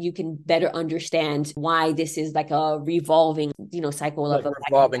that you can better understand why this is like a revolving, cycle Like of a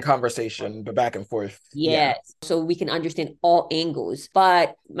revolving conversation, but back and forth. Yeah. yes. So we can understand all angles.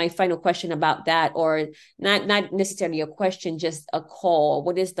 But my final question about that, or not necessarily a question, just a call.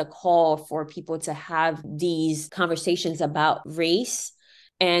 What is the call for people to have these conversations about race?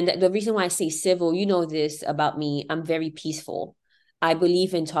 And the reason why I say civil, you know this about me, I'm very peaceful. I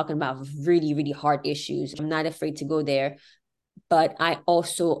believe in talking about really, really hard issues. I'm not afraid to go there. But I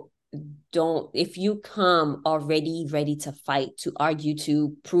also don't, if you come already ready to fight, to argue,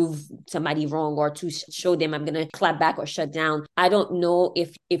 to prove somebody wrong, or to show them I'm going to clap back or shut down, I don't know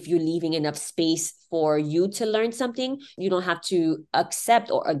if you're leaving enough space for you to learn something. You don't have to accept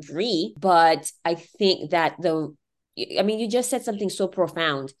or agree, but I think that you just said something so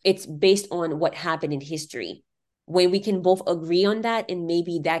profound. It's based on what happened in history. When we can both agree on that, and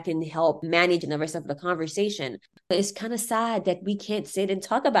maybe that can help manage the rest of the conversation. It's kind of sad that we can't sit and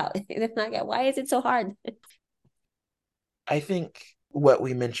talk about it. Why is it so hard? I think what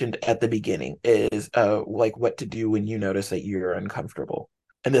we mentioned at the beginning is like what to do when you notice that you're uncomfortable.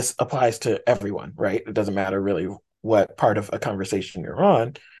 And this applies to everyone, right? It doesn't matter really what part of a conversation you're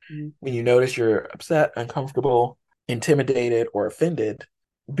on. Mm-hmm. When you notice you're upset, uncomfortable, intimidated, or offended,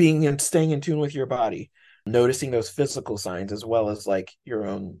 being and staying in tune with your body, noticing those physical signs as well as like your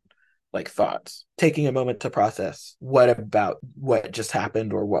own like thoughts, taking a moment to process what about what just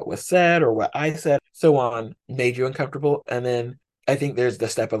happened or what was said or what I said, so on, made you uncomfortable. And then I think there's the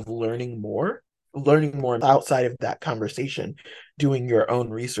step of learning more outside of that conversation, doing your own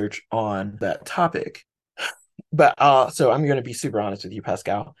research on that topic. But so I'm going to be super honest with you,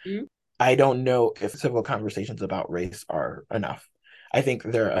 Pascal. Mm-hmm. I don't know if civil conversations about race are enough. I think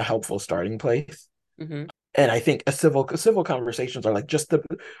they're a helpful starting place. Mm-hmm. And I think civil conversations are like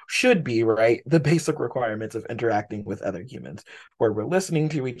should be, right, the basic requirements of interacting with other humans, where we're listening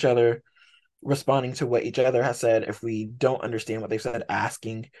to each other, responding to what each other has said. If we don't understand what they've said,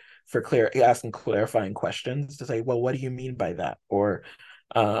 asking clarifying questions to say, well, what do you mean by that? Or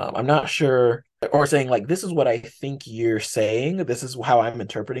I'm not sure, or saying like, this is what I think you're saying. This is how I'm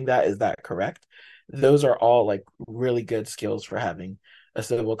interpreting that. Is that correct? Those are all like really good skills for having a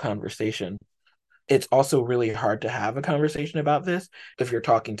civil conversation. It's also really hard to have a conversation about this if you're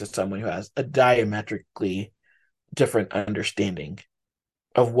talking to someone who has a diametrically different understanding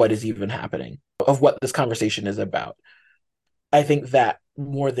of what is even happening, of what this conversation is about. I think that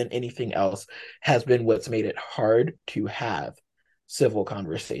more than anything else has been what's made it hard to have civil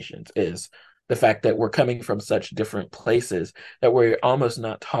conversations, is the fact that we're coming from such different places that we're almost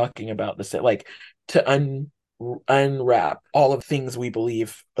not talking about the same, like to unwrap all of things we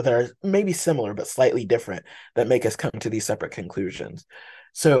believe that are maybe similar but slightly different, that make us come to these separate conclusions.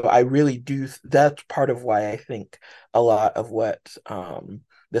 So I really do, that's part of why I think a lot of what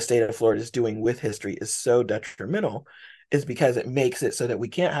the state of Florida is doing with history is so detrimental, is because it makes it so that we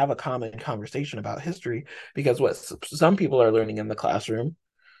can't have a common conversation about history, because what some people are learning in the classroom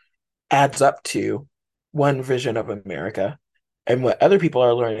adds up to one vision of America, and what other people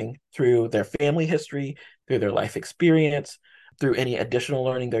are learning through their family history, through their life experience, through any additional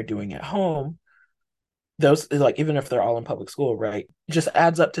learning they're doing at home, those, like, even if they're all in public school, right, just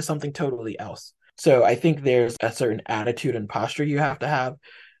adds up to something totally else. So I think there's a certain attitude and posture you have to have,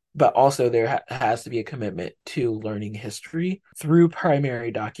 but also there has to be a commitment to learning history through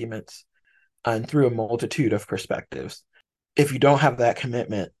primary documents and through a multitude of perspectives. If you don't have that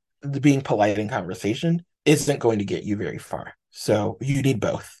commitment, being polite in conversation isn't going to get you very far. So you need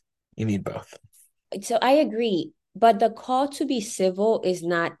both. You need both. So I agree. But the call to be civil is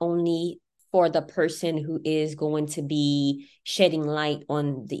not only for the person who is going to be shedding light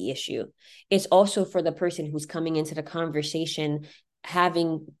on the issue. It's also for the person who's coming into the conversation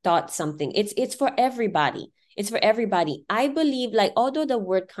having thought something. It's for everybody. It's for everybody. I believe, like, although the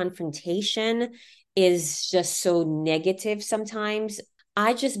word confrontation is just so negative sometimes,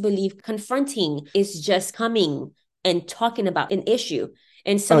 I just believe confronting is just coming and talking about an issue.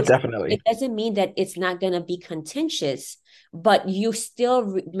 And Oh, sometimes it definitely. doesn't mean that it's not going to be contentious, but you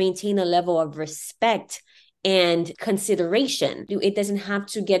still maintain a level of respect and consideration. It doesn't have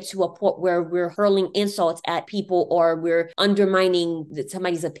to get to a point where we're hurling insults at people or we're undermining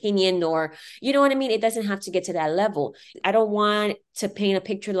somebody's opinion, or you know what I mean? It doesn't have to get to that level. I don't want to paint a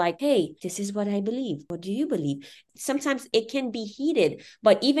picture like, hey, this is what I believe. What do you believe? Sometimes it can be heated,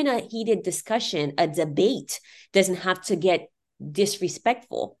 but even a heated discussion, a debate, doesn't have to get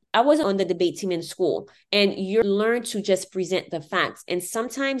disrespectful. I was on the debate team in school, and you learn to just present the facts. And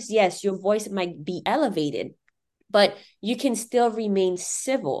sometimes, yes, your voice might be elevated, but you can still remain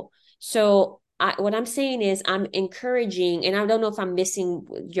civil. So what I'm saying is I'm encouraging, and I don't know if I'm missing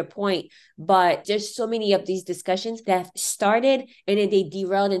your point, but there's so many of these discussions that started and then they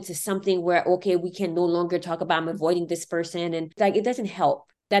derailed into something where, okay, we can no longer talk about, I'm avoiding this person. And like, it doesn't help.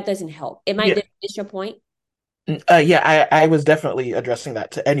 That doesn't help. Am I, Yeah. did I miss your point? Yeah, I was definitely addressing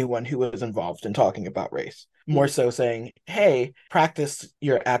that to anyone who was involved in talking about race. More Mm-hmm. so saying, hey, practice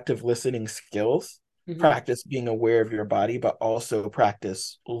your active listening skills, Mm-hmm. practice being aware of your body, but also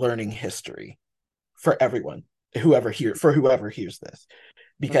practice learning history for everyone, whoever hears this,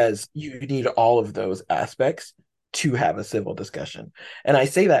 because you need all of those aspects to have a civil discussion. And I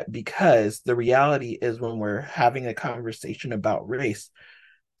say that because the reality is when we're having a conversation about race,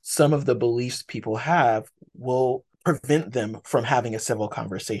 some of the beliefs people have will prevent them from having a civil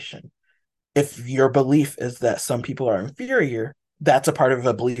conversation. If your belief is that some people are inferior, that's a part of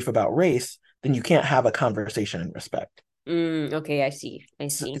a belief about race, then you can't have a conversation in respect. Okay, I see. I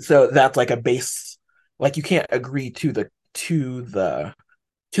So, see. so that's like a base, like you can't agree to the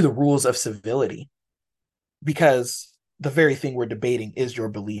rules of civility because the very thing we're debating is your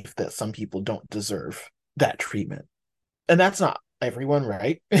belief that some people don't deserve that treatment. And that's not everyone,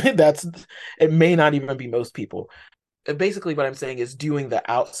 right? That's it may not even be most people. Basically what I'm saying is doing the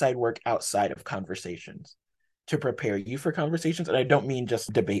outside work outside of conversations to prepare you for conversations. And I don't mean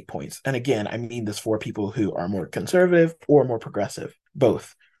just debate points. And again, I mean this for people who are more conservative or more progressive,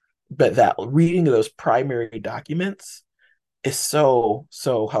 both. But that reading those primary documents is so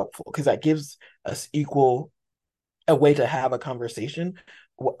helpful because that gives us equal a way to have a conversation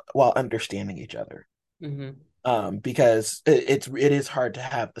while understanding each other. Mm-hmm. Because it is hard to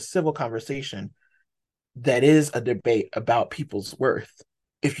have a civil conversation that is a debate about people's worth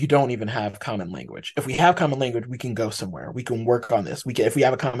if you don't even have common language. If we have common language, we can go somewhere. We can work on this. We can, if we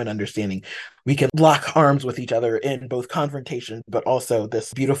have a common understanding, we can lock arms with each other in both confrontation, but also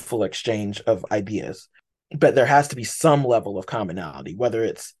this beautiful exchange of ideas. But there has to be some level of commonality, whether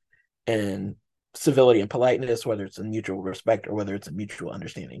it's in civility and politeness, whether it's in mutual respect, or whether it's a mutual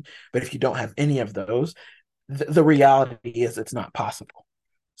understanding. But if you don't have any of those, the reality is it's not possible.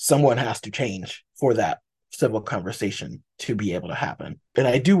 Someone has to change for that civil conversation to be able to happen. And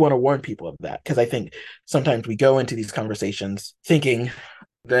I do want to warn people of that because I think sometimes we go into these conversations thinking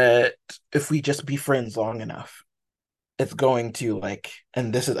that if we just be friends long enough, it's going to like,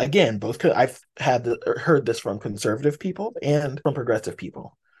 and this is again, both I've heard this from conservative people and from progressive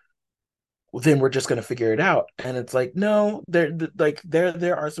people. Well, then we're just going to figure it out, and it's like no,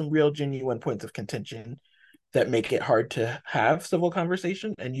 there are some real genuine points of contention that make it hard to have civil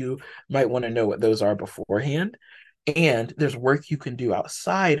conversation, and you might want to know what those are beforehand. And there's work you can do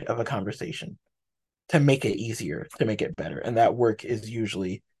outside of a conversation to make it easier, to make it better. And that work is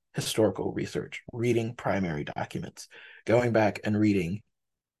usually historical research, reading primary documents, going back and reading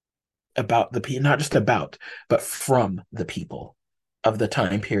about the people, not just about, but from the people of the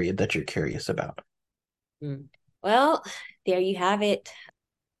time period that you're curious about. Mm. Well, there you have it.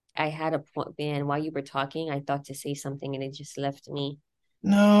 I had a point, man, while you were talking, I thought to say something and it just left me.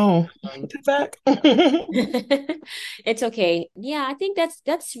 No, Um, put it back. it's okay. Yeah, I think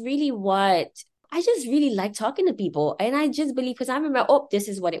that's really what I just really like talking to people. And I just believe because I remember, oh, this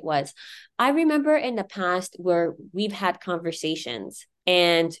is what it was. I remember in the past where we've had conversations.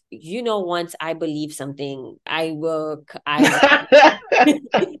 And once I believe something, I will I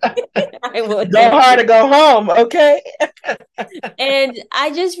will Go hard deliver. to go home, okay? And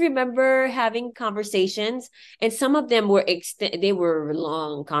I just remember having conversations, and some of them were they were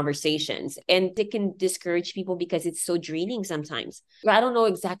long conversations, and it can discourage people because it's so draining sometimes. I don't know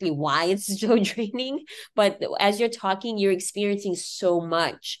exactly why it's so draining, but as you're talking, you're experiencing so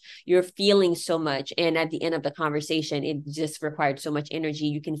much, you're feeling so much, and at the end of the conversation, it just required so much energy.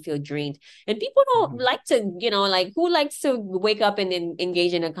 You can feel drained, and people don't Mhm. like to, like who likes to wake up and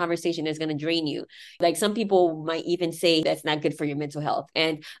engage in a conversation that's going to drain you. Like some people might even say that's not good for your mental health.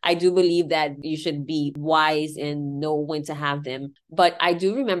 And I do believe that you should be wise and know when to have them. But I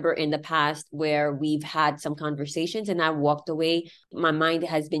do remember in the past where we've had some conversations and I walked away. My mind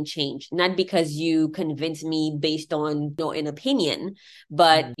has been changed, not because you convinced me based on an opinion,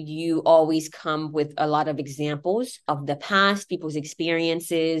 but you always come with a lot of examples of the past, people's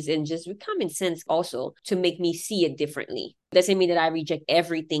experiences, and just with common sense also to make me see it differently. Doesn't mean that I reject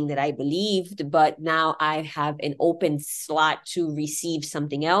everything that I believed, but now I have an open slot to receive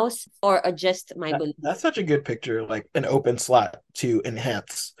something else or adjust my belief. That's such a good picture, like an open slot to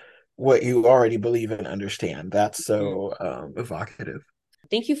enhance what you already believe and understand. That's so evocative.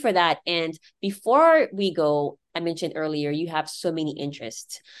 Thank you for that. And before we go, I mentioned earlier, you have so many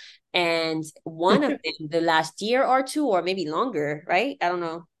interests. And one of them, the last year or two, or maybe longer, right? I don't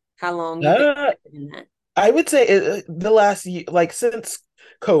know how long you've been in that. I would say the last year, like since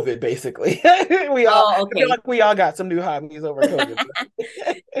COVID, basically, Oh, I feel okay. like we all got some new hobbies over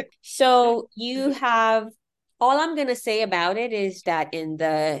COVID. So you have, all I'm going to say about it is that in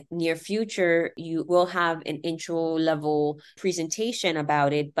the near future, you will have an intro level presentation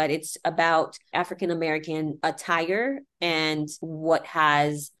about it, but it's about African American attire and what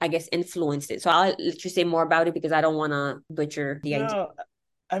has, I guess, influenced it. So I'll let you say more about it because I don't want to butcher the idea. No,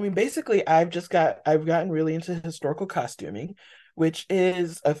 I mean, basically, I've gotten really into historical costuming, which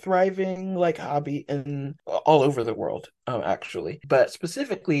is a thriving like hobby in all over the world, actually. But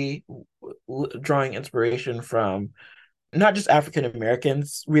specifically, drawing inspiration from not just African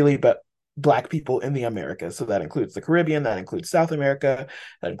Americans, really, but Black people in the Americas. So that includes the Caribbean, that includes South America,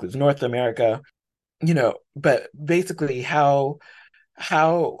 that includes North America. But basically, how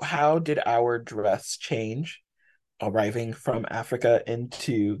did our dress change arriving from Africa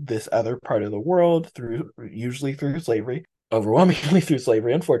into this other part of the world usually through slavery, overwhelmingly through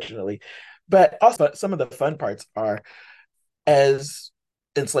slavery, unfortunately. But also some of the fun parts are as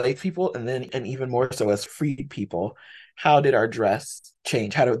enslaved people and even more so as freed people, how did our dress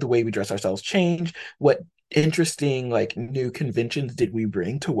change? How did the way we dress ourselves change? What interesting like new conventions did we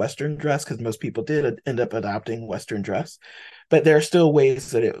bring to Western dress? Because most people did end up adopting Western dress, but there are still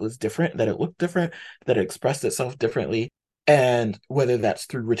ways that it was different, that it looked different, that it expressed itself differently. And whether that's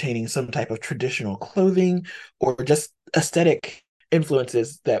through retaining some type of traditional clothing or just aesthetic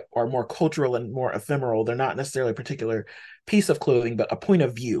influences that are more cultural and more ephemeral, they're not necessarily a particular piece of clothing, but a point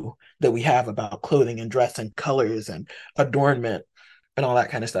of view that we have about clothing and dress and colors and adornment and all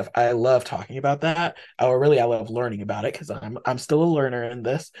that kind of stuff. I love talking about that. I love learning about it because I'm still a learner in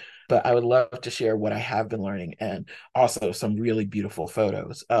this, but I would love to share what I have been learning and also some really beautiful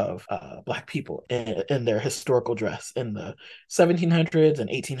photos of Black people in their historical dress in the 1700s and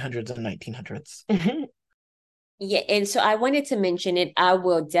 1800s and 1900s. Yeah, and so I wanted to mention it. I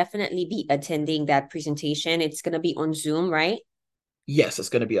will definitely be attending that presentation. It's going to be on Zoom, right? Yes, it's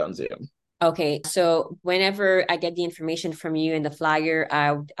going to be on Zoom. Okay, so whenever I get the information from you and the flyer,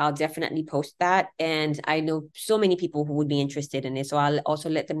 I'll definitely post that. And I know so many people who would be interested in it, so I'll also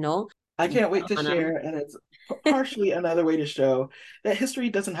let them know. I can't wait to share, and it's partially another way to show that history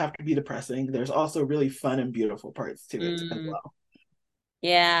doesn't have to be depressing. There's also really fun and beautiful parts to it as well.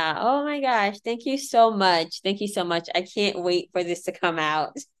 Yeah. Oh my gosh. Thank you so much. Thank you so much. I can't wait for this to come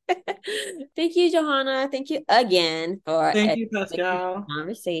out. Thank you, Johanna. Thank you again for Thank a you, Pascal.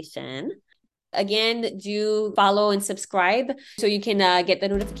 conversation. Again, do follow and subscribe so you can get the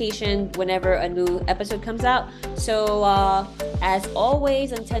notification whenever a new episode comes out. So, as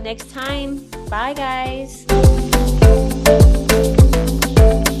always, until next time, bye, guys.